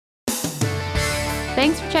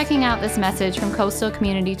Thanks for checking out this message from Coastal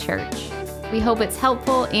Community Church. We hope it's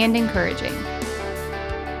helpful and encouraging.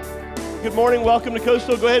 Good morning. Welcome to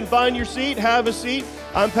Coastal. Go ahead and find your seat. Have a seat.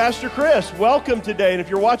 I'm Pastor Chris. Welcome today. And if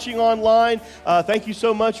you're watching online, thank you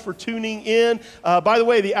so much for tuning in. By the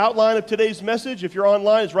way, the outline of today's message, if you're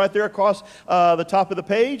online, is right there across the top of the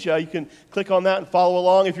page. You can click on that and follow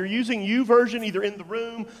along. If you're using YouVersion, either in the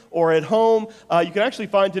room or at home, you can actually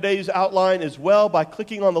find today's outline as well by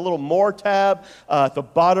clicking on the little More tab at the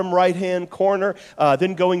bottom right-hand corner,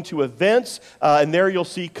 then going to Events, and there you'll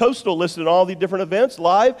see Coastal listed in all the different events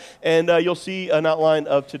live, and you'll see an outline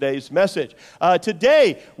of today's message. Today,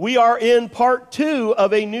 we are in part 2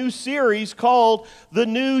 of a new series called The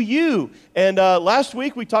New You. And last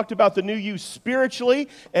week we talked about the new you spiritually,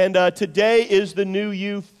 and today is the new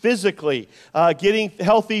you physically, getting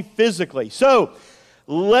healthy physically. So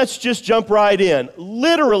let's just jump right in.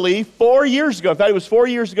 Literally 4 years ago, in fact it was 4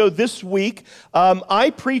 years ago this week, I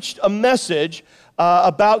preached a message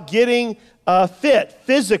about getting fit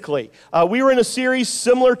physically. We were in a series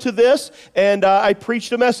similar to this, and I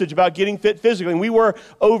preached a message about getting fit physically. And we were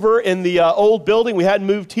over in the old building. We hadn't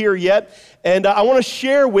moved here yet. And I want to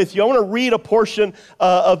share with you, I want to read a portion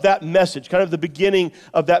of that message, kind of the beginning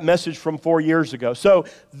of that message from 4 years ago. So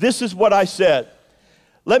this is what I said.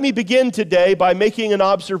 Let me begin today by making an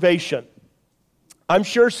observation. I'm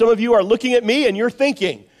sure some of you are looking at me and you're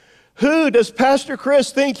thinking, who does Pastor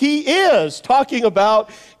Chris think he is talking about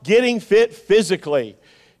getting fit physically?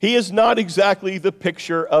 He is not exactly the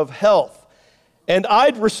picture of health. And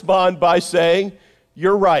I'd respond by saying,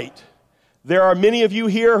 you're right. There are many of you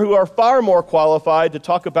here who are far more qualified to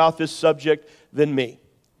talk about this subject than me.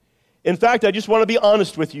 In fact, I just want to be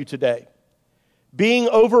honest with you today. Being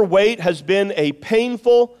overweight has been a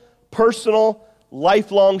painful, personal,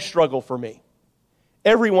 lifelong struggle for me.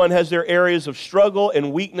 Everyone has their areas of struggle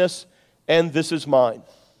and weakness, and this is mine.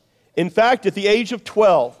 In fact, at the age of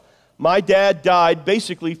 12, my dad died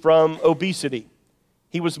basically from obesity.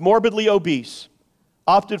 He was morbidly obese,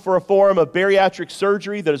 opted for a form of bariatric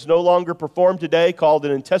surgery that is no longer performed today called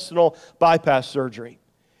an intestinal bypass surgery.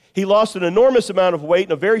 He lost an enormous amount of weight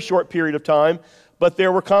in a very short period of time, but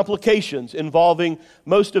there were complications involving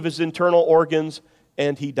most of his internal organs,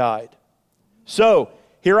 and he died. So,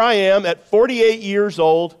 here I am at 48 years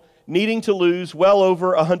old, needing to lose well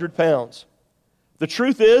over 100 pounds. The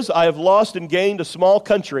truth is, I have lost and gained a small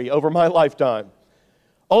country over my lifetime.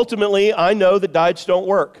 Ultimately, I know that diets don't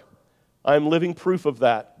work. I'm living proof of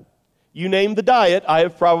that. You name the diet, I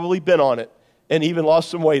have probably been on it and even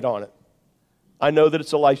lost some weight on it. I know that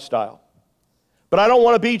it's a lifestyle. But I don't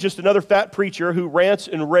want to be just another fat preacher who rants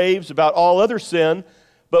and raves about all other sin,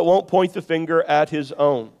 but won't point the finger at his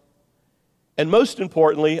own. And most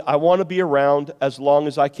importantly, I want to be around as long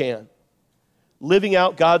as I can, living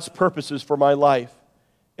out God's purposes for my life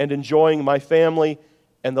and enjoying my family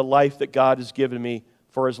and the life that God has given me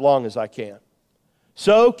for as long as I can.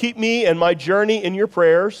 So keep me and my journey in your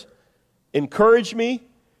prayers. Encourage me.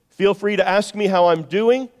 Feel free to ask me how I'm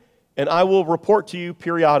doing, and I will report to you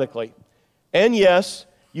periodically. And yes,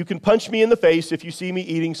 you can punch me in the face if you see me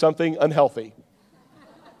eating something unhealthy.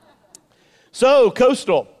 So,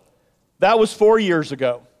 Coastal. That was 4 years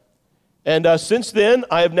ago. And since then,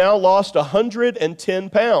 I have now lost 110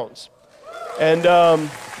 pounds. And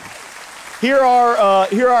here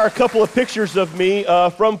are a couple of pictures of me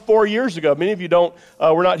from 4 years ago. Many of you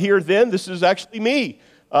were not here then. This is actually me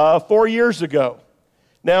 4 years ago.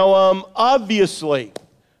 Now, obviously,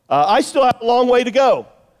 I still have a long way to go.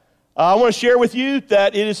 I want to share with you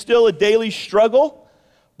that it is still a daily struggle,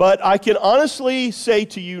 but I can honestly say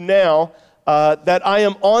to you now, that I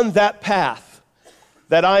am on that path,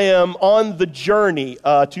 that I am on the journey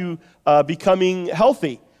to becoming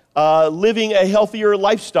healthy, living a healthier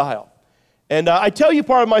lifestyle. And I tell you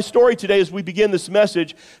part of my story today as we begin this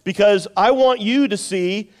message because I want you to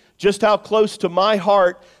see just how close to my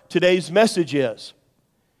heart today's message is.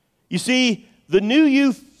 You see, the new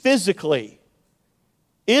you physically,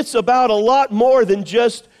 it's about a lot more than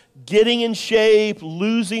just getting in shape,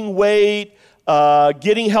 losing weight,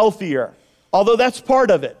 getting healthier. Although that's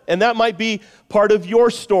part of it, and that might be part of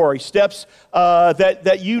your story, steps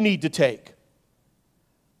that you need to take.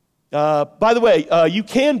 By the way, you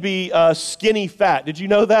can be skinny fat. Did you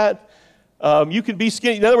know that? You can be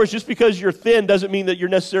skinny. In other words, just because you're thin doesn't mean that you're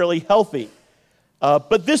necessarily healthy.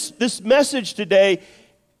 But this message today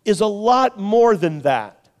is a lot more than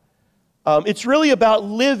that. It's really about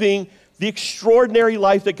living the extraordinary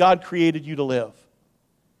life that God created you to live.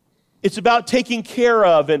 It's about taking care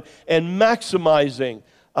of and maximizing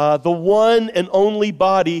the one and only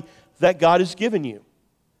body that God has given you.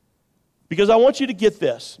 Because I want you to get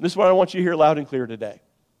this. This is what I want you to hear loud and clear today.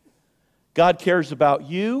 God cares about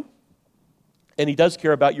you, and He does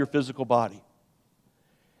care about your physical body.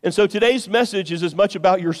 And so today's message is as much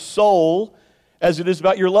about your soul as it is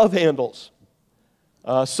about your love handles.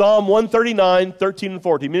 Psalm 139, 13 and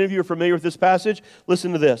 14. Many of you are familiar with this passage.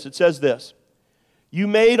 Listen to this. It says this: "You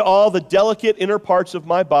made all the delicate inner parts of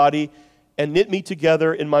my body and knit me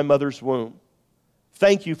together in my mother's womb.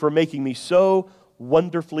 Thank you for making me so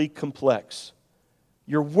wonderfully complex.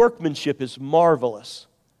 Your workmanship is marvelous.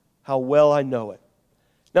 How well I know it."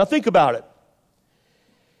 Now think about it.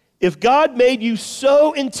 If God made you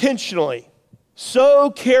so intentionally,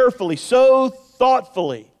 so carefully, so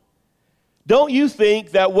thoughtfully, don't you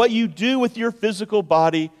think that what you do with your physical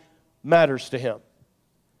body matters to Him?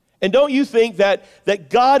 And don't you think that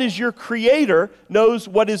God, as your creator, knows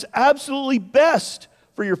what is absolutely best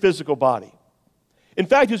for your physical body? In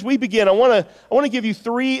fact, as we begin, I want to give you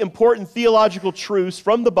three important theological truths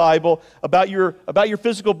from the Bible about your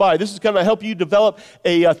physical body. This is going to help you develop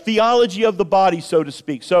a theology of the body, so to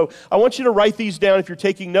speak. So I want you to write these down if you're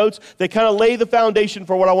taking notes. They kind of lay the foundation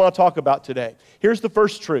for what I want to talk about today. Here's the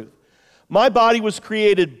first truth. My body was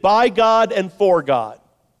created by God and for God.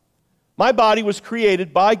 My body was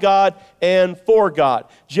created by God and for God.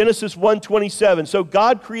 Genesis 1:27. So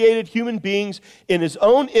God created human beings in His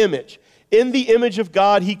own image. In the image of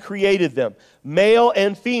God, He created them. Male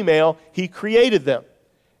and female, He created them.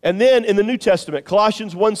 And then in the New Testament,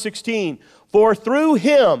 Colossians 1:16, "For through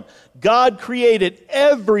Him, God created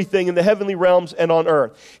everything in the heavenly realms and on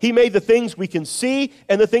earth. He made the things we can see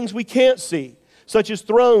and the things we can't see, such as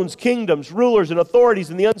thrones, kingdoms, rulers, and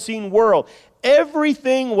authorities in the unseen world.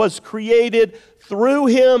 Everything was created through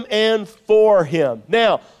Him and for Him."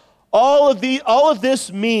 Now, all of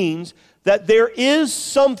this means that there is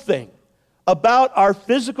something about our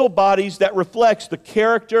physical bodies that reflects the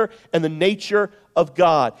character and the nature of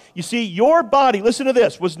God. You see, your body, listen to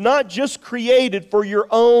this, was not just created for your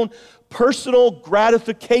own personal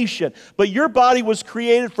gratification, but your body was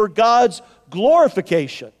created for God's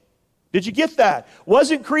glorification. Did you get that?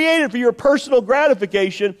 Wasn't created for your personal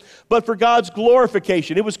gratification, but for God's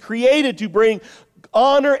glorification. It was created to bring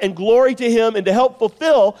honor and glory to Him and to help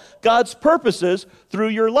fulfill God's purposes through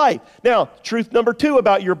your life. Now, truth number 2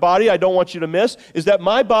 about your body, I don't want you to miss, is that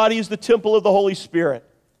my body is the temple of the Holy Spirit.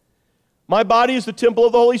 My body is the temple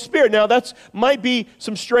of the Holy Spirit. Now, that might be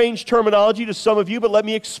some strange terminology to some of you, but let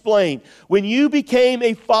me explain. When you became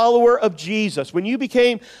a follower of Jesus, when you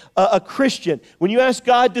became a Christian, when you asked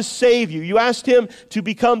God to save you, you asked Him to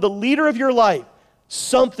become the leader of your life,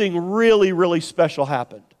 something really, really special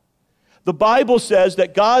happened. The Bible says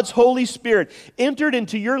that God's Holy Spirit entered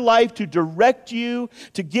into your life to direct you,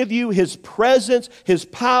 to give you His presence, His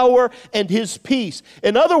power, and His peace.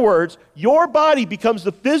 In other words, your body becomes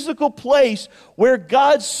the physical place where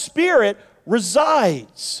God's Spirit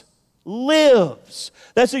resides, lives.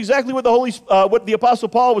 That's exactly what what the Apostle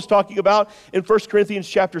Paul was talking about in 1 Corinthians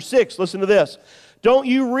chapter 6. Listen to this. Don't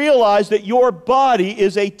you realize that your body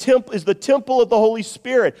is the temple of the Holy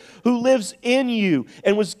Spirit who lives in you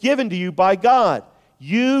and was given to you by God?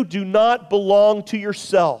 You do not belong to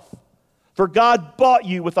yourself, for God bought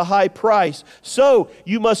you with a high price. So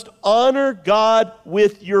you must honor God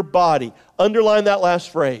with your body. Underline that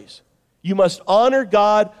last phrase. You must honor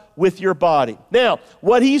God with your body. Now,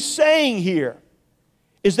 what he's saying here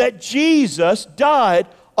is that Jesus died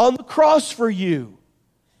on the cross for you.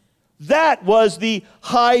 That was the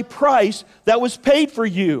high price that was paid for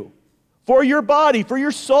you, for your body, for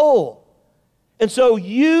your soul. And so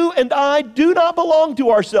you and I do not belong to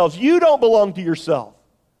ourselves. You don't belong to yourself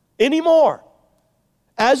anymore.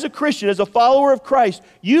 As a Christian, as a follower of Christ,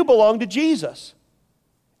 you belong to Jesus.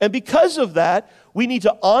 And because of that, we need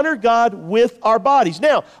to honor God with our bodies.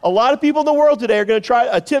 Now, a lot of people in the world today are going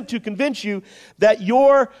to attempt to convince you that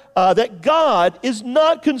that God is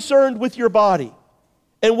not concerned with your body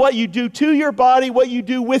and what you do to your body, what you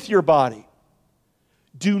do with your body.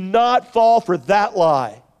 Do not fall for that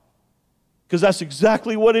lie, because that's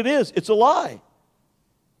exactly what it is. It's a lie.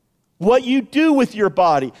 What you do with your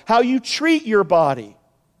body, how you treat your body,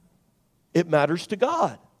 it matters to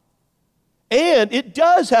God. And it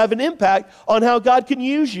does have an impact on how God can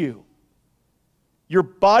use you. Your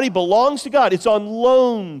body belongs to God. It's on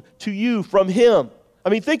loan to you from Him. I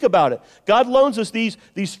mean, think about it. God loans us these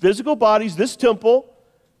physical bodies, this temple,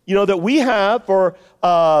 that we have for,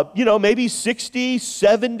 maybe 60,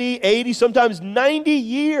 70, 80, sometimes 90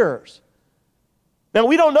 years. Now,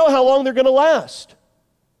 we don't know how long they're going to last.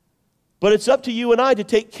 But it's up to you and I to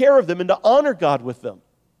take care of them and to honor God with them.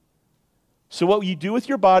 So what you do with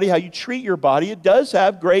your body, how you treat your body, it does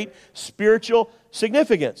have great spiritual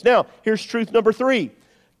significance. Now, here's truth number 3.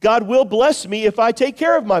 God will bless me if I take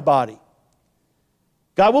care of my body.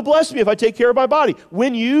 God will bless me if I take care of my body.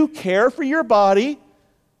 When you care for your body,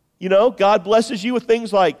 God blesses you with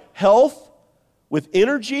things like health, with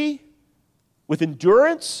energy, with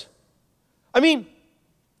endurance. I mean,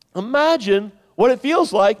 imagine what it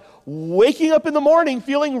feels like waking up in the morning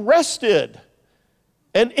feeling rested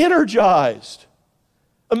and energized.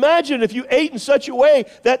 Imagine if you ate in such a way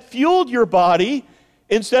that fueled your body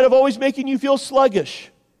instead of always making you feel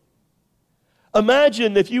sluggish.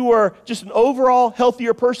 Imagine if you were just an overall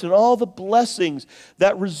healthier person, all the blessings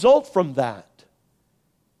that result from that.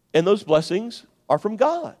 And those blessings are from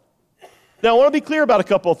God. Now, I want to be clear about a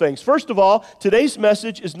couple of things. First of all, today's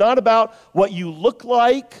message is not about what you look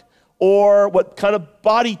like or what kind of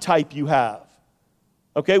body type you have.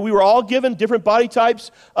 Okay, we were all given different body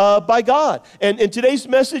types by God. And today's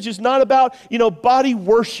message is not about, body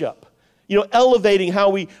worship, elevating how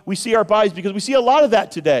we see our bodies, because we see a lot of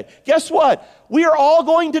that today. Guess what? We are all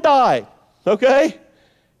going to die, okay?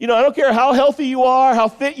 I don't care how healthy you are, how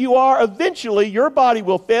fit you are, eventually your body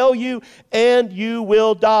will fail you and you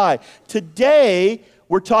will die. Today,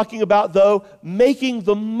 we're talking about, though, making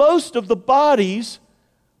the most of the bodies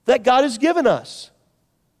that God has given us.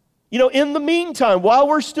 In the meantime, while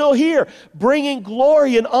we're still here, bringing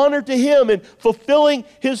glory and honor to Him and fulfilling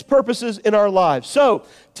His purposes in our lives. So,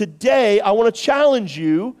 today, I want to challenge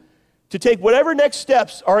you to take whatever next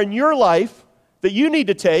steps are in your life that you need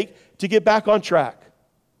to take to get back on track.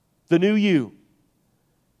 The new you.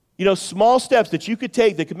 Small steps that you could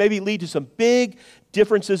take that could maybe lead to some big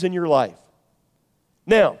differences in your life.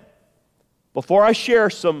 Now, before I share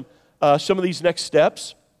some of these next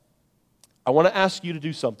steps, I want to ask you to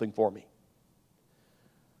do something for me.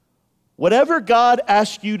 Whatever God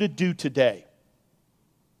asks you to do today,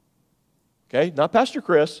 okay, not Pastor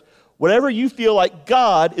Chris, whatever you feel like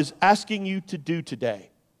God is asking you to do today,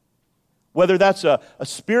 whether that's a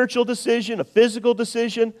spiritual decision, a physical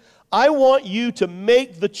decision, I want you to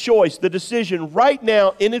make the choice, the decision right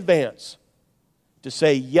now in advance to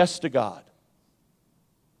say yes to God.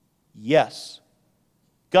 Yes.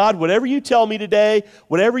 God, whatever you tell me today,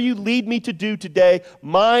 whatever you lead me to do today,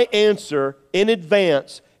 my answer in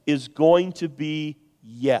advance is going to be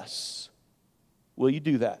yes. Will you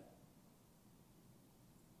do that?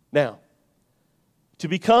 Now, to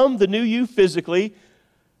become the new you physically,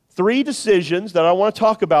 3 decisions that I want to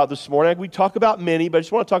talk about this morning. We talk about many, but I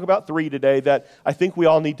just want to talk about 3 today that I think we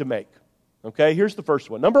all need to make. Okay, here's the first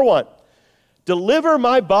one. Number 1, deliver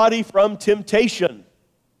my body from temptation.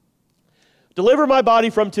 Deliver my body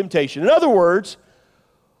from temptation. In other words,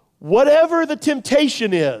 whatever the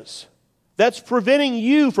temptation is that's preventing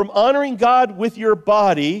you from honoring God with your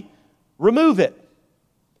body, remove it.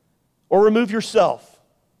 Or remove yourself.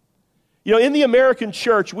 In the American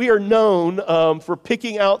church, we are known for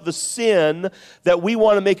picking out the sin that we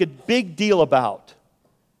want to make a big deal about,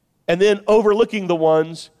 and then overlooking the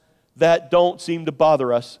ones that don't seem to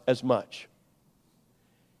bother us as much.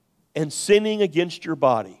 And sinning against your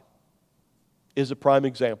body is a prime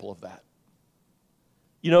example of that.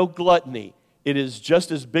 Gluttony. It is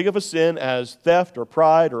just as big of a sin as theft or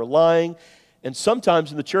pride or lying. And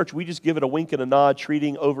sometimes in the church, we just give it a wink and a nod,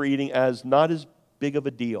 treating overeating as not as big of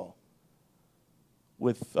a deal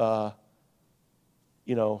with, how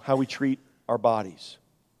we treat our bodies,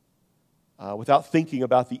 without thinking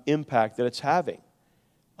about the impact that it's having,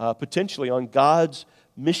 potentially on God's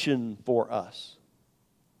mission for us.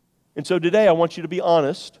 And so today, I want you to be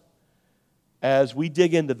honest as we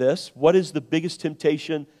dig into this. What is the biggest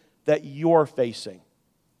temptation that you're facing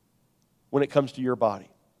when it comes to your body?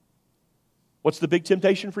 What's the big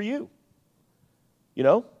temptation for you?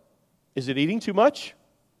 Is it eating too much?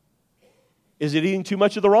 Is it eating too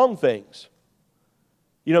much of the wrong things?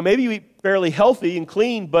 Maybe you eat fairly healthy and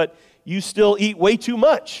clean, but you still eat way too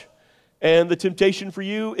much. And the temptation for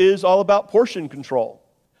you is all about portion control.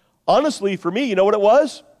 Honestly, for me, you know what it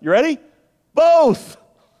was? You ready? Both.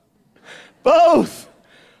 Both.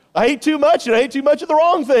 I ate too much, and I ate too much of the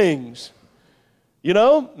wrong things.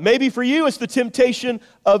 Maybe for you it's the temptation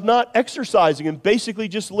of not exercising and basically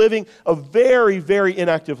just living a very, very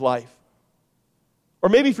inactive life. Or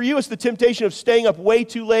maybe for you it's the temptation of staying up way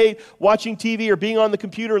too late, watching TV or being on the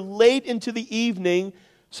computer late into the evening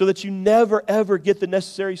so that you never, ever get the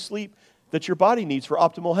necessary sleep that your body needs for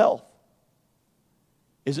optimal health.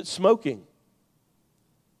 Is it smoking?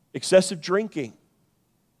 Excessive drinking?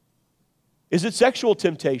 Is it sexual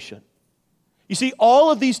temptation? You see,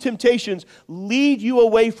 all of these temptations lead you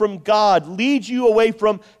away from God, lead you away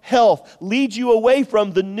from health, lead you away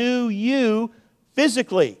from the new you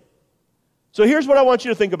physically. So here's what I want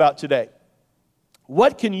you to think about today.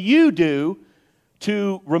 What can you do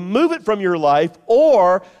to remove it from your life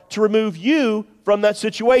or to remove you from that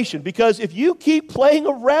situation? Because if you keep playing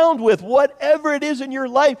around with whatever it is in your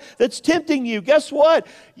life that's tempting you, guess what?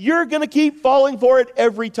 You're going to keep falling for it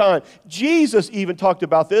every time. Jesus even talked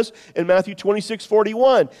about this in Matthew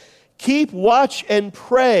 26:41. Keep watch and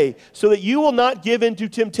pray so that you will not give in to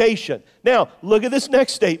temptation. Now, look at this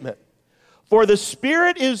next statement. For the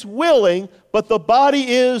spirit is willing, but the body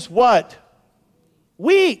is what?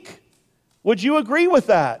 Weak. Would you agree with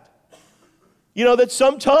that? You know, that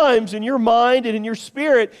sometimes in your mind and in your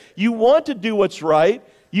spirit, you want to do what's right,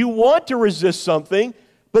 you want to resist something,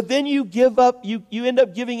 but then you give up, you end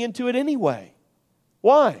up giving into it anyway.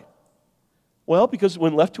 Why? Well, because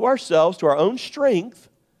when left to ourselves, to our own strength,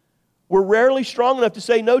 we're rarely strong enough to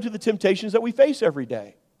say no to the temptations that we face every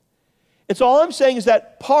day. And so all I'm saying is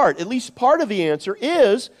that at least part of the answer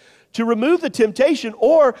is to remove the temptation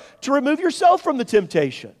or to remove yourself from the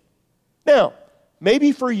temptation. Now,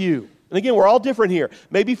 maybe for you, and again, we're all different here.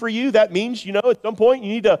 Maybe for you, that means, at some point you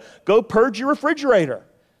need to go purge your refrigerator.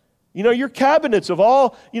 Your cabinets of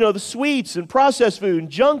all, the sweets and processed food and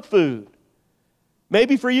junk food.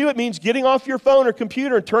 Maybe for you, it means getting off your phone or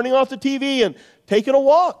computer and turning off the TV and taking a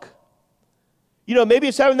walk. Maybe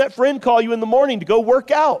it's having that friend call you in the morning to go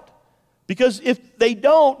work out. Because if they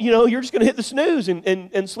don't, you're just going to hit the snooze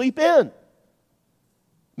and sleep in.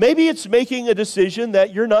 Maybe it's making a decision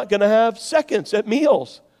that you're not going to have seconds at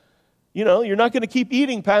meals. You're not going to keep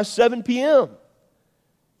eating past 7 p.m.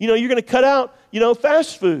 You're going to cut out,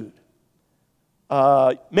 fast food.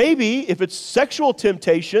 Maybe if it's sexual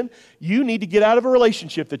temptation, you need to get out of a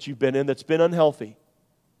relationship that you've been in that's been unhealthy.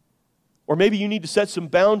 Or maybe you need to set some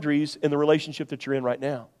boundaries in the relationship that you're in right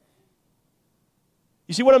now.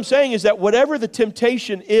 You see, what I'm saying is that whatever the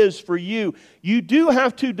temptation is for you, you do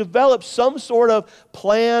have to develop some sort of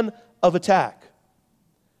plan of attack.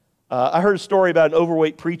 I heard a story about an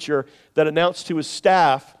overweight preacher that announced to his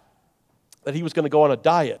staff that he was going to go on a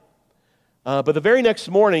diet. But the very next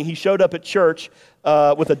morning, he showed up at church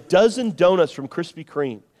with a dozen donuts from Krispy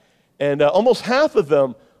Kreme. And almost half of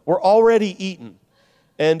them were already eaten.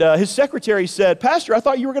 And his secretary said, "Pastor, I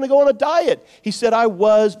thought you were going to go on a diet." He said, "I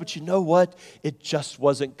was, but you know what? It just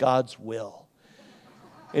wasn't God's will."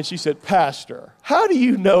 And she said, "Pastor, how do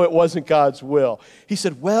you know it wasn't God's will?" He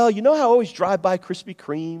said, "Well, you know how I always drive by Krispy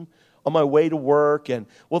Kreme on my way to work? And,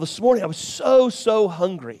 this morning I was so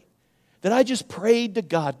hungry that I just prayed to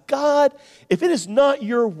God, God, if it is not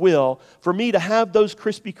your will for me to have those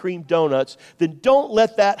Krispy Kreme donuts, then don't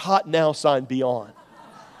let that hot now sign be on."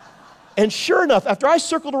 And sure enough, after I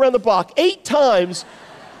circled around the block 8 times,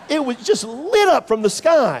 it was just lit up from the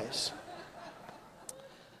skies.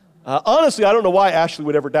 Honestly, I don't know why Ashley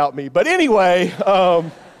would ever doubt me. But anyway,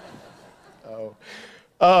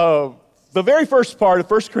 the very first part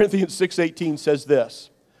of 1 Corinthians 6:18 says this: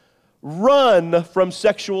 run from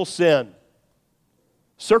sexual sin.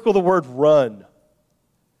 Circle the word run.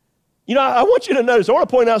 I want you to notice, I want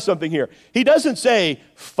to point out something here. He doesn't say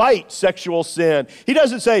fight sexual sin. He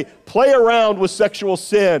doesn't say play around with sexual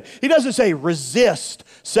sin. He doesn't say resist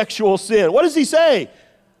sexual sin. What does he say?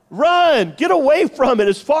 Run, get away from it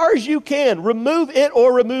as far as you can. Remove it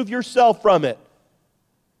or remove yourself from it.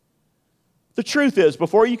 The truth is,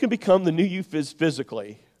 before you can become the new you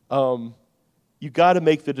physically, you got to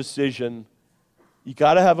make the decision. You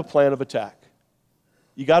got to have a plan of attack.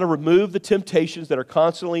 You got to remove the temptations that are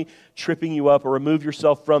constantly tripping you up or remove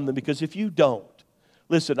yourself from them, because if you don't,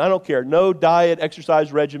 listen, I don't care. No diet,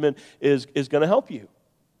 exercise regimen is going to help you.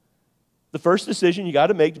 The first decision you got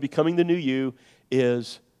to make to becoming the new you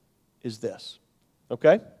is this,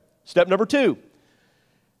 okay? Step number 2,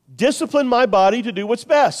 discipline my body to do what's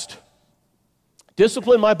best.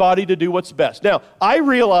 Discipline my body to do what's best. Now, I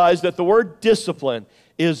realize that the word discipline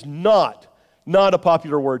is not a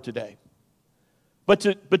popular word today. But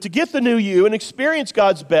to get the new you and experience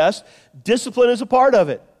God's best, discipline is a part of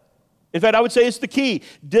it. In fact, I would say it's the key.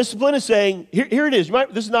 Discipline is saying, here it is.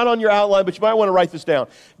 This is not on your outline, but you might want to write this down.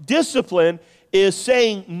 Discipline is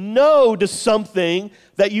saying no to something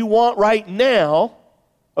that you want right now.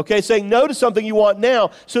 Okay, saying no to something you want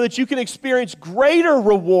now so that you can experience greater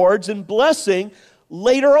rewards and blessing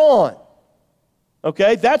later on.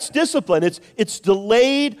 Okay, that's discipline. It's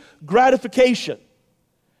delayed gratification.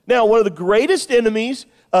 Now, one of the greatest enemies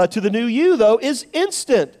to the new you, though, is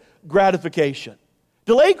instant gratification.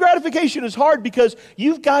 Delayed gratification is hard because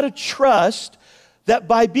you've got to trust that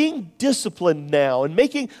by being disciplined now and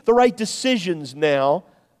making the right decisions now,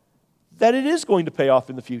 that it is going to pay off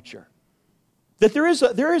in the future. That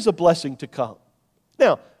there is a blessing to come.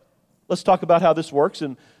 Now, let's talk about how this works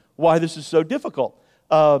and why this is so difficult.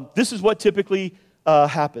 This is what typically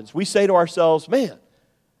happens. We say to ourselves, man,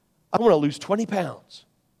 I want to lose 20 pounds.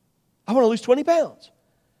 I want to lose 20 pounds.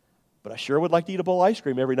 But I sure would like to eat a bowl of ice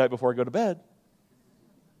cream every night before I go to bed.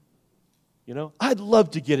 You know, I'd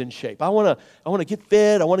love to get in shape. I want to get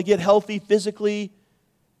fit. I want to get healthy physically.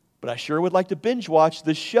 But I sure would like to binge watch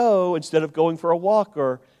this show instead of going for a walk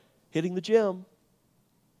or hitting the gym.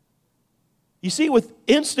 You see, with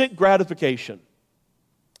instant gratification,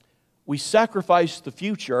 we sacrifice the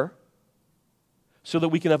future so that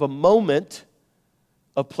we can have a moment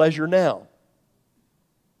of pleasure now.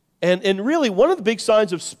 And really, one of the big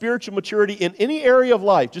signs of spiritual maturity in any area of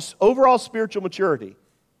life, just overall spiritual maturity,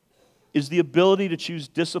 is the ability to choose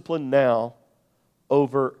discipline now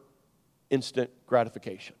over instant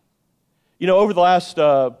gratification. You know, over the last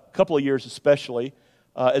couple of years especially,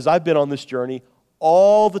 as I've been on this journey,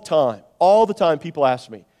 all the time people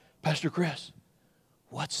ask me, Pastor Chris,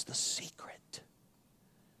 what's the secret?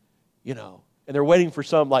 You know, and they're waiting for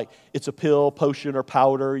some, like, it's a pill, potion, or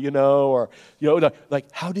powder, or, like,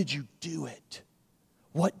 how did you do it?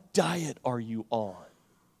 What diet are you on?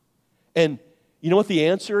 And you know what the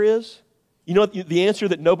answer is? You know what the answer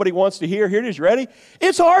that nobody wants to hear? Here it is, you ready?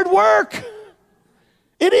 It's hard work.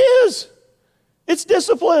 It is. It's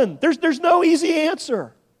discipline. There's no easy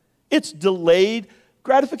answer. It's delayed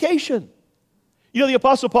gratification. You know, the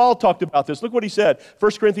Apostle Paul talked about this. Look what he said,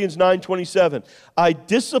 1 Corinthians 9:27. I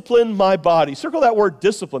discipline my body. Circle that word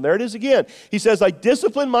discipline. There it is again. He says, I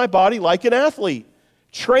discipline my body like an athlete,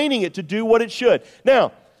 training it to do what it should.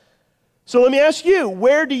 Now, so let me ask you,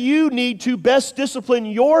 where do you need to best discipline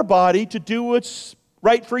your body to do what's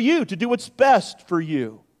right for you, to do what's best for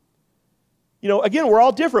you? You know, again, we're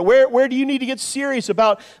all different. Where do you need to get serious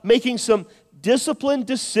about making some disciplined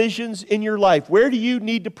decisions in your life? Where do you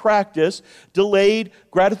need to practice delayed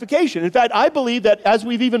gratification? In fact, I believe that as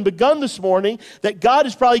we've even begun this morning, that God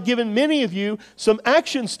has probably given many of you some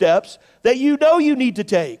action steps that you know you need to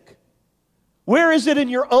take. Where is it in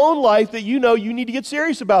your own life that you know you need to get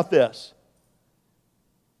serious about this?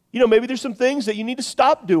 You know, maybe there's some things that you need to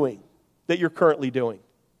stop doing that you're currently doing.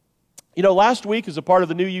 You know, last week, as a part of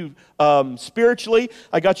the New You spiritually,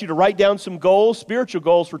 I got you to write down some goals, spiritual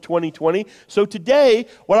goals for 2020. So today,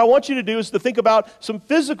 what I want you to do is to think about some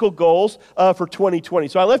physical goals for 2020.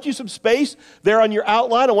 So I left you some space there on your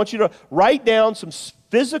outline. I want you to write down some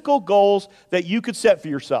physical goals that you could set for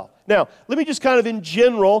yourself. Now, let me just kind of in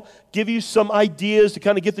general give you some ideas to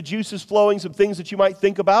kind of get the juices flowing, some things that you might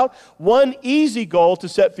think about. One easy goal to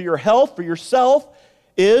set for your health, for yourself,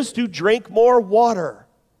 is to drink more water.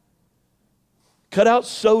 Cut out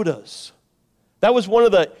sodas. That was one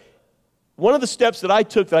of the steps that I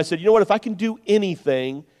took that I said, you know what, if I can do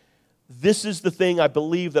anything, this is the thing I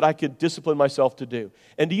believe that I could discipline myself to do.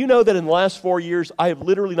 And do you know that in the last 4 years, I have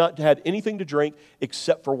literally not had anything to drink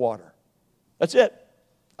except for water. That's it.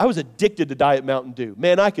 I was addicted to Diet Mountain Dew.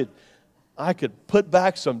 Man, I could put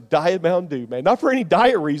back some Diet Mountain Dew, man. Not for any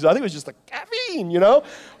diet reason. I think it was just the caffeine,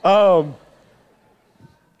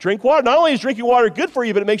 Drink water. Not only is drinking water good for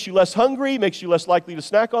you, but it makes you less hungry, makes you less likely to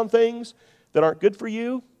snack on things that aren't good for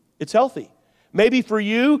you. It's healthy. Maybe for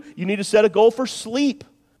you, you need to set a goal for sleep.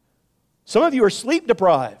 Some of you are sleep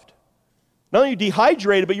deprived. Not only are you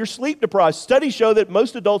dehydrated, but you're sleep deprived. Studies show that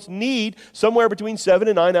most adults need somewhere between 7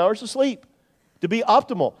 and 9 hours of sleep to be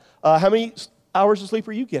optimal. How many hours of sleep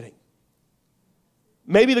are you getting?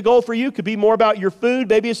 Maybe the goal for you could be more about your food.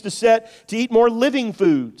 Maybe it's to eat more living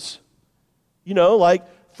foods. Like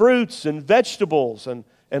fruits and vegetables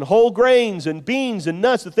and whole grains and beans and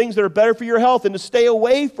nuts, the things that are better for your health, and to stay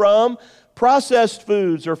away from processed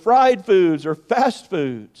foods or fried foods or fast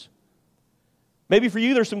foods. Maybe for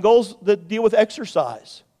you, there's some goals that deal with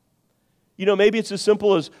exercise. Maybe it's as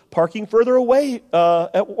simple as parking further away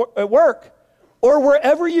at work or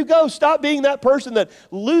wherever you go. Stop being that person that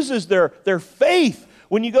loses their faith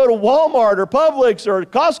when you go to Walmart or Publix or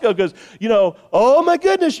Costco, because, oh my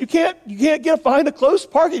goodness, you can't find a close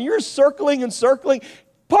parking. You're circling and circling.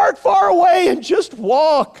 Park far away and just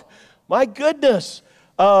walk. My goodness.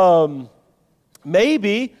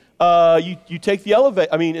 Maybe you take the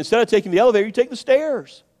elevator. Instead of taking the elevator, you take the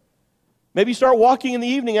stairs. Maybe you start walking in the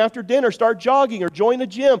evening after dinner, start jogging or join a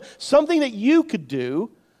gym. Something that you could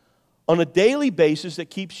do on a daily basis that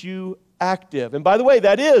keeps you active. And by the way,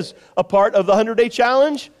 that is a part of the 100-day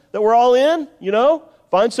challenge that we're all in,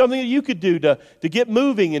 Find something that you could do to get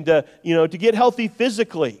moving and to get healthy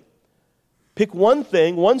physically. Pick one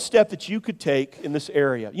thing, one step that you could take in this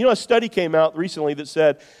area. You know, a study came out recently that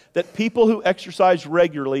said that people who exercise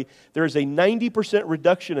regularly, there is a 90%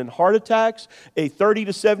 reduction in heart attacks, a 30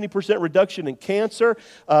 to 70% reduction in cancer,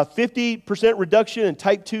 50% reduction in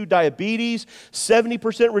type 2 diabetes,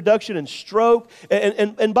 70% reduction in stroke.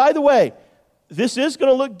 And by the way, this is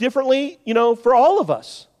going to look differently, for all of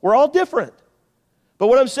us. We're all different. But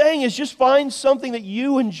what I'm saying is just find something that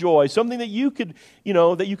you enjoy, something that you could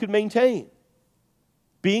maintain.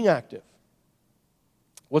 Being active.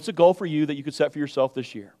 What's a goal for you that you could set for yourself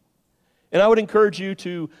this year? And I would encourage you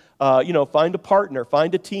to, find a partner,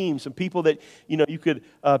 find a team, some people that, you could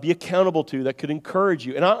be accountable to that could encourage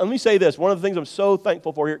you. And let me say this, one of the things I'm so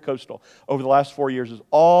thankful for here at Coastal over the last 4 years is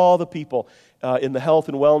all the people in the health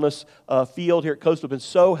and wellness field here at Coastal have been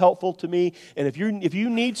so helpful to me. And if you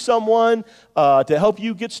need someone to help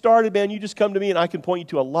you get started, man, you just come to me and I can point you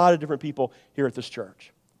to a lot of different people here at this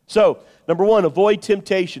church. So, number 1, avoid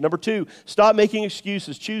temptation. Number 2, stop making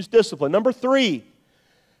excuses. Choose discipline. Number 3,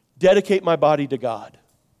 dedicate my body to God.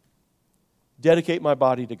 Dedicate my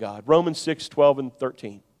body to God. Romans 6:12 and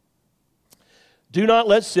 13. Do not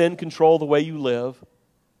let sin control the way you live.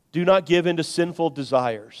 Do not give in to sinful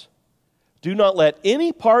desires. Do not let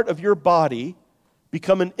any part of your body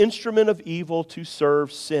become an instrument of evil to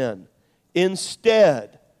serve sin.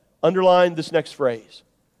 Instead, underline this next phrase,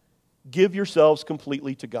 give yourselves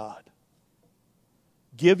completely to God.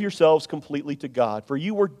 Give yourselves completely to God. For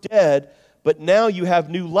you were dead, but now you have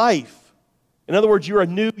new life. In other words, you're a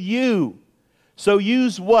new you. So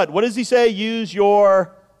use what? What does he say? Use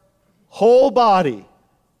your whole body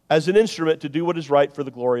as an instrument to do what is right for the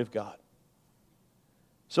glory of God.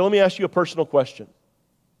 So let me ask you a personal question.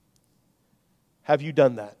 Have you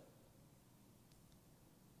done that?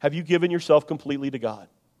 Have you given yourself completely to God?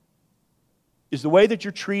 Is the way that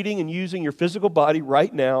you're treating and using your physical body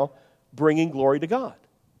right now bringing glory to God?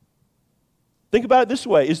 Think about it this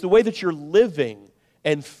way. Is the way that you're living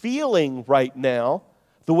and feeling right now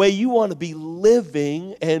the way you want to be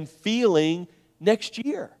living and feeling next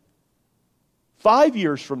year? 5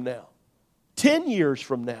 years from now? 10 years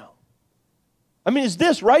from now? I mean, is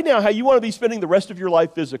this right now how you want to be spending the rest of your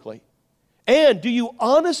life physically? And do you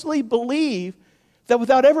honestly believe that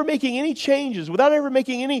without ever making any changes, without ever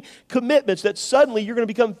making any commitments, that suddenly you're going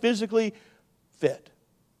to become physically fit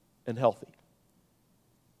and healthy?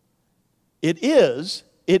 It is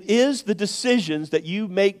the decisions that you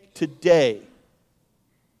make today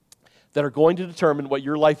that are going to determine what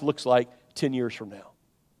your life looks like 10 years from now.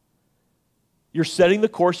 You're setting the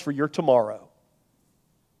course for your tomorrow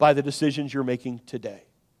by the decisions you're making today.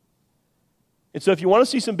 And so if you want to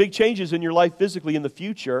see some big changes in your life physically in the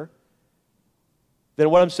future, then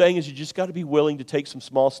what I'm saying is you just got to be willing to take some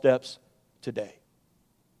small steps today.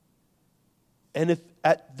 And if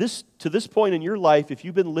to this point in your life, if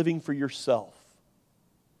you've been living for yourself,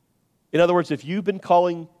 in other words, if you've been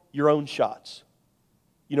calling your own shots,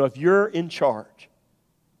 if you're in charge,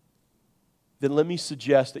 then let me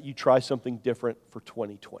suggest that you try something different for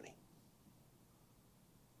 2020.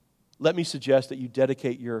 Let me suggest that you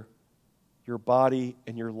dedicate your body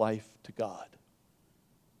and your life to God.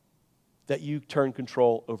 That you turn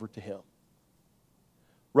control over to Him.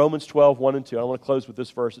 Romans 12, 1 and 2. I want to close with this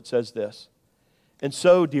verse. It says this. And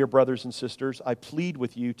so, dear brothers and sisters, I plead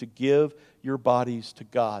with you to give your bodies to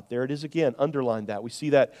God. There it is again. Underline that. We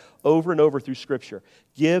see that over and over through Scripture.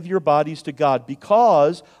 Give your bodies to God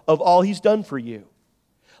because of all He's done for you.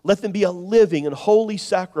 Let them be a living and holy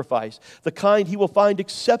sacrifice, the kind He will find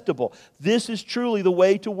acceptable. This is truly the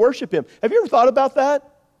way to worship Him. Have you ever thought about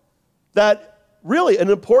that? That really an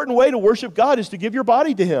important way to worship God is to give your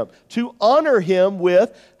body to Him, to honor Him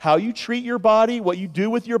with how you treat your body, what you do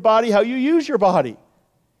with your body, how you use your body.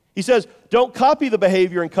 He says, don't copy the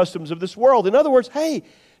behavior and customs of this world. In other words, hey,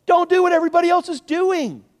 don't do what everybody else is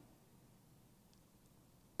doing.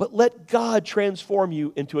 But let God transform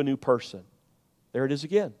you into a new person. There it is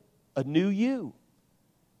again, a new you,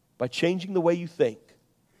 by changing the way you think.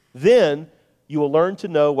 Then you will learn to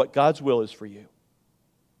know what God's will is for you,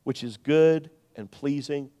 which is good and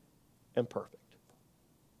pleasing and perfect.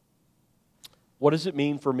 What does it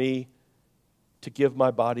mean for me to give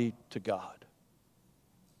my body to God?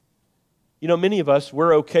 Many of us,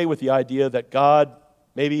 we're okay with the idea that God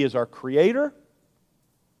maybe is our creator,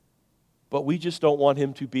 but we just don't want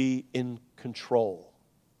Him to be in control.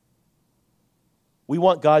 We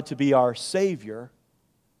want God to be our Savior.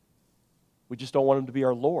 We just don't want Him to be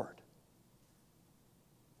our Lord.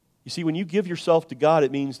 You see, when you give yourself to God,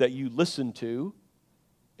 it means that you listen to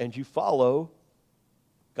and you follow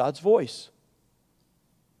God's voice.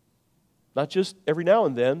 Not just every now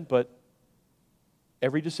and then, but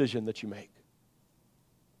every decision that you make.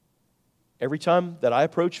 Every time that I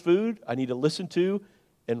approach food, I need to listen to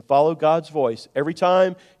and follow God's voice. Every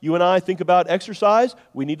time you and I think about exercise,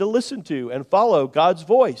 we need to listen to and follow God's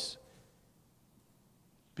voice.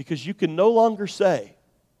 Because you can no longer say,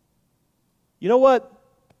 you know what?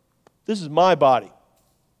 This is my body.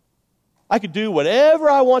 I could do whatever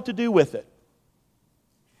I want to do with it.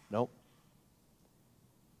 No.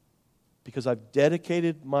 Because I've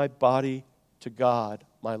dedicated my body to God,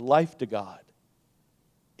 my life to God.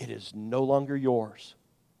 It is no longer yours.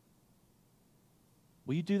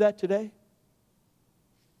 Will you do that today?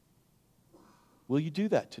 Will you do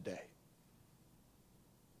that today?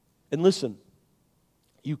 And listen,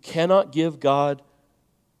 you cannot give God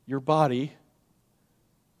your body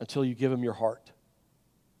until you give Him your heart.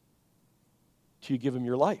 Till you give Him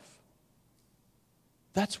your life.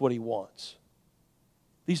 That's what He wants.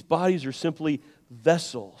 These bodies are simply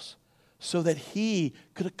vessels so that He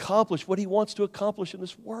could accomplish what He wants to accomplish in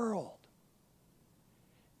this world.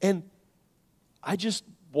 And I just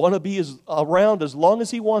want to be around as long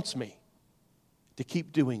as He wants me to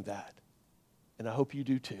keep doing that. And I hope you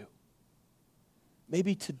do too.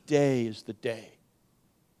 Maybe today is the day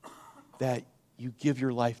that you give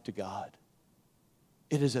your life to God.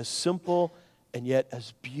 It is as simple and yet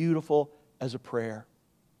as beautiful as a prayer.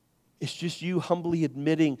 It's just you humbly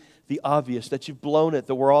admitting the obvious, that you've blown it,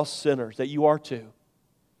 that we're all sinners, that you are too.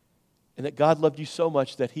 And that God loved you so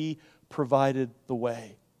much that He provided the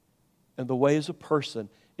way. And the way is a person.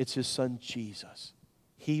 It's His Son, Jesus.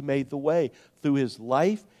 He made the way through His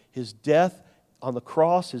life, His death on the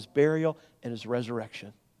cross, His burial, and His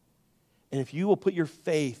resurrection. And if you will put your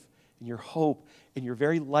faith and your hope and your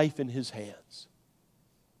very life in His hands,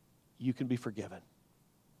 you can be forgiven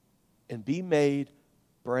and be made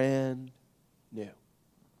brand new.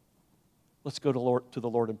 Let's go to the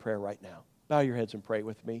Lord in prayer right now. Bow your heads and pray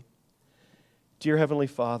with me. Dear Heavenly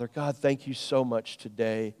Father, God, thank you so much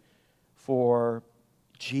today for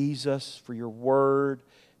Jesus, for your word.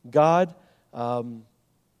 God, I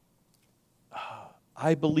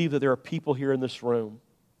believe that there are people here in this room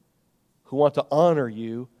who want to honor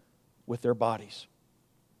you with their bodies.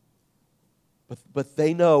 But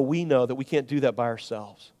we know that we can't do that by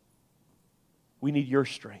ourselves. We need your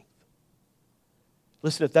strength.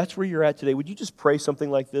 Listen, if that's where you're at today, would you just pray something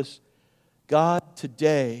like this? God,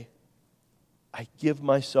 today, I give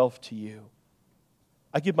myself to you.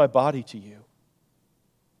 I give my body to you.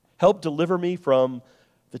 Help deliver me from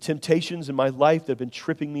the temptations in my life that have been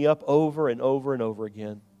tripping me up over and over and over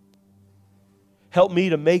again. Help me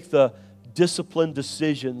to make the disciplined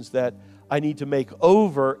decisions that I need to make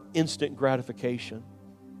over instant gratification.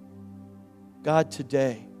 God,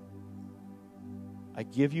 today, I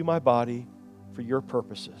give you my body for your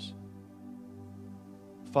purposes.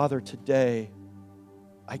 Father, today,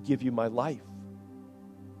 I give you my life.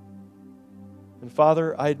 And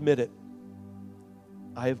Father, I admit it.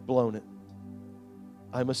 I have blown it.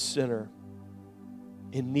 I'm a sinner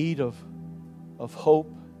in need of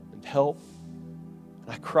hope and help. And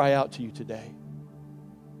I cry out to you today.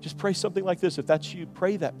 Just pray something like this. If that's you,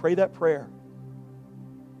 pray that prayer.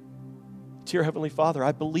 Dear Heavenly Father,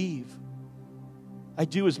 I believe. I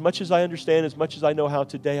do as much as I understand, as much as I know how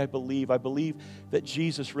today. I believe that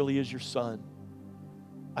Jesus really is your Son.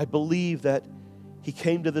 I believe that He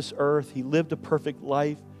came to this earth. He lived a perfect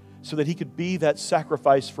life so that He could be that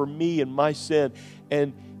sacrifice for me and my sin.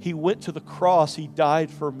 And He went to the cross. He died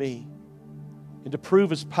for me. And to prove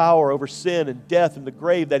His power over sin and death and the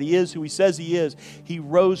grave, that He is who He says He is, He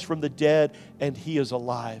rose from the dead and He is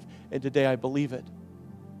alive. And today I believe it.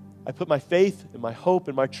 I put my faith and my hope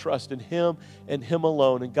and my trust in Him and Him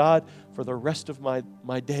alone. And God, for the rest of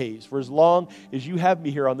my days, for as long as you have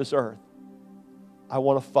me here on this earth, I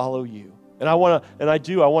want to follow you. And I want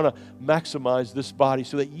to maximize this body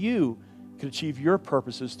so that you can achieve your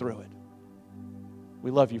purposes through it.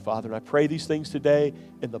 We love you, Father, and I pray these things today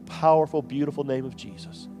in the powerful, beautiful name of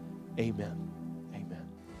Jesus. Amen. Amen.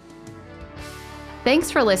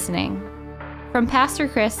 Thanks for listening. From Pastor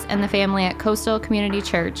Chris and the family at Coastal Community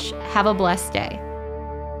Church, have a blessed day.